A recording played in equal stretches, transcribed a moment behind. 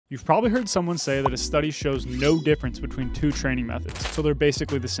You've probably heard someone say that a study shows no difference between two training methods, so they're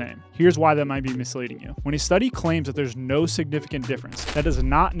basically the same. Here's why that might be misleading you. When a study claims that there's no significant difference, that does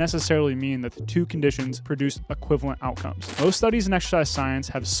not necessarily mean that the two conditions produce equivalent outcomes. Most studies in exercise science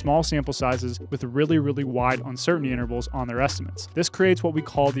have small sample sizes with really wide uncertainty intervals on their estimates. This creates what we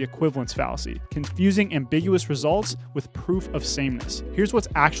call the equivalence fallacy, confusing ambiguous results with proof of sameness. Here's what's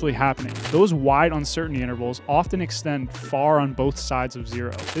actually happening. Those wide uncertainty intervals often extend far on both sides of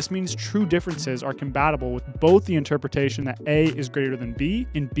zero. This means true differences are compatible with both the interpretation that A is greater than B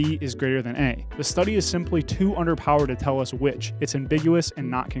and B is greater than A. The study is simply too underpowered to tell us which. It's ambiguous and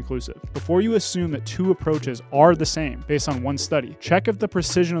not conclusive. Before you assume that two approaches are the same based on one study, check if the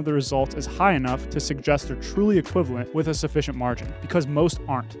precision of the results is high enough to suggest they're truly equivalent with a sufficient margin, because most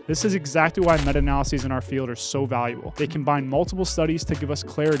aren't. This is exactly why meta-analyses in our field are so valuable. They combine multiple studies to give us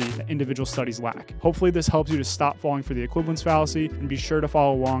clarity that individual studies lack. Hopefully this helps you to stop falling for the equivalence fallacy, and be sure to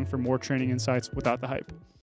follow along for more training insights without the hype.